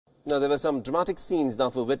Now, there were some dramatic scenes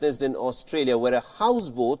that were witnessed in Australia where a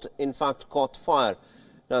houseboat, in fact, caught fire.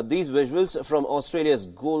 Now, these visuals from Australia's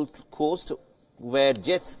Gold Coast, where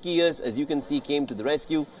jet skiers, as you can see, came to the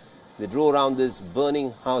rescue. They drove around this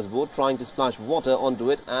burning houseboat, trying to splash water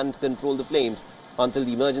onto it and control the flames until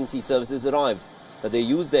the emergency services arrived. They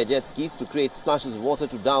used their jet skis to create splashes of water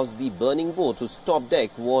to douse the burning boat, whose top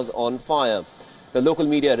deck was on fire. The local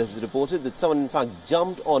media has reported that someone in fact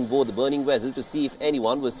jumped on board the burning vessel to see if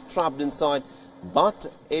anyone was trapped inside,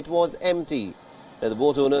 but it was empty. The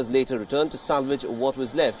boat owners later returned to salvage what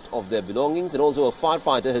was left of their belongings, and also a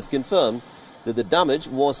firefighter has confirmed that the damage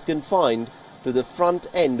was confined to the front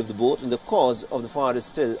end of the boat and the cause of the fire is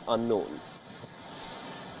still unknown.